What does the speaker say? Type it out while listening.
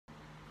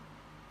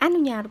អ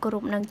នុញ្ញាតគោរ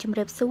ពនឹងជំ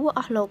រាបសួរអ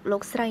ស់លោ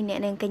កស្រីអ្នក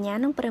នាងកញ្ញា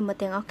និងប្រិយមិត្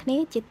តទាំងអស់គ្នា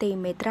ជាទី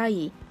មេត្រី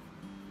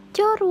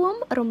ចូលរួម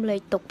រំលែ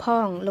កទុក្ខផ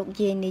ងលោក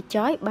យាយនីច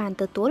យបាន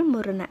ទទួលម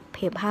រណ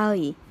ភាពហើយ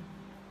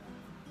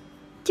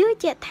ជឿ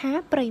ជាក់ថា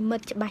ប្រិយមិ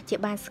ត្តច្បាស់ជា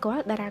បានស្គា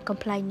ល់តារាកំ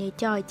pl នី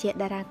ចយជា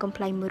តារាកំ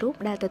pl មួយរូប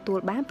ដែលទទួល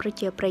បានប្រ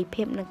ជាប្រិយ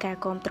ភាពនិងការ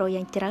គាំទ្រ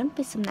យ៉ាងច្រើន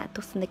ពីសំណាក់ទ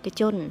ស្សនិក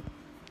ជន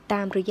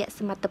តាមរយៈស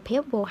មត្ថភា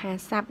ពវោហារ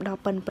ស័ព្ទដ៏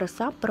ប៉ិនប្រស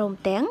ប់ព្រម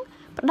ទាំង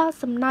ផ្ដល់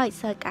សំណើច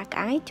សើចក្អាកក្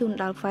អាយជូន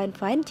ដល់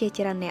fan ជា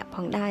ច្រើនអ្នកផ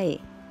ងដែរ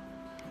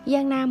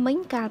យ៉ាងណាមិញ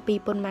កាលពី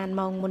ប៉ុន្មាន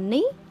ម៉ោងមុន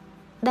នេះ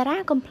តារា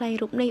កំ pl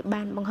រូបនេះ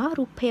បានបង្ហោះ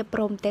រូបភាព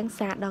ព្រមទាំង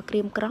សារដ៏ក្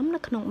រៀមក្រំនៅ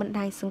ក្នុងបណ្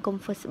ដាញសង្គម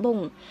Facebook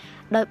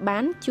ដោយបា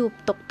នជួប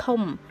ទុក្ខ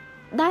ធំ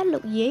ដែលលោ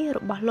កយាយរ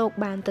បស់លោក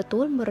បានទទួ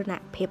លមរណ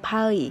ភាព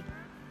ហើយ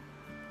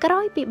ក្រោ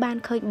យពីបាន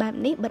ឃើញបែប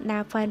នេះបណ្ដា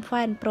fan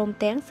ព្រម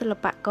ទាំងសិល្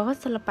បករ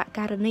សិល្ប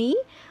ការិនី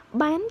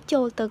បាន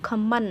ចូលទៅ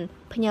comment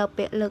ផ្ញើ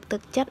ពាក្យលើកទឹ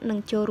កចិត្តនិង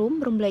ចូលរួម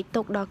រំលែក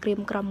ទុក្ខដ៏ក្រៀម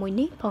ក្រំមួយ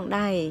នេះផង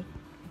ដែរ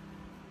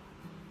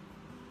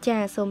ចា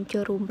សសូមចូ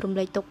លរួមរំ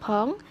លែកទុក្ខផ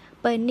ង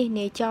ពេលនេះ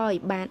នាយចយ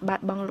បានបា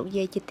ត់បង់លោក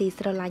យាយជាទី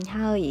ស្រឡាញ់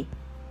ហើយ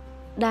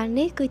ដែល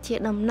នេះគឺជា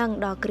ដំណឹង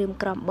ដ៏ក្រៀម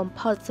ក្រំបំ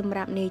ផុតសម្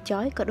រាប់នាយច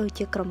យក៏ដូច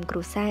ជាក្រុមគ្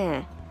រួសារ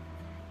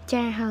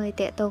ចាហើយ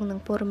តេតងនឹង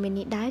ព័ត៌មាន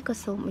នេះដែរក៏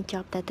សូមបញ្ច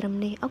ប់តែត្រឹម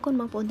នេះអរគុណ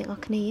បងប្អូនទាំងអ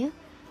ស់គ្នា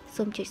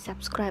សូមចុច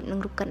Subscribe និង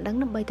រូបកណ្ដឹង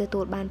ដើម្បីទទួ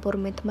លបានព័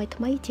ត៌មានថ្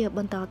មីៗជាប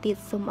ន្តទៀត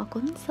សូមអរគុ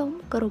ណសូម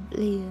គោរព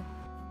លា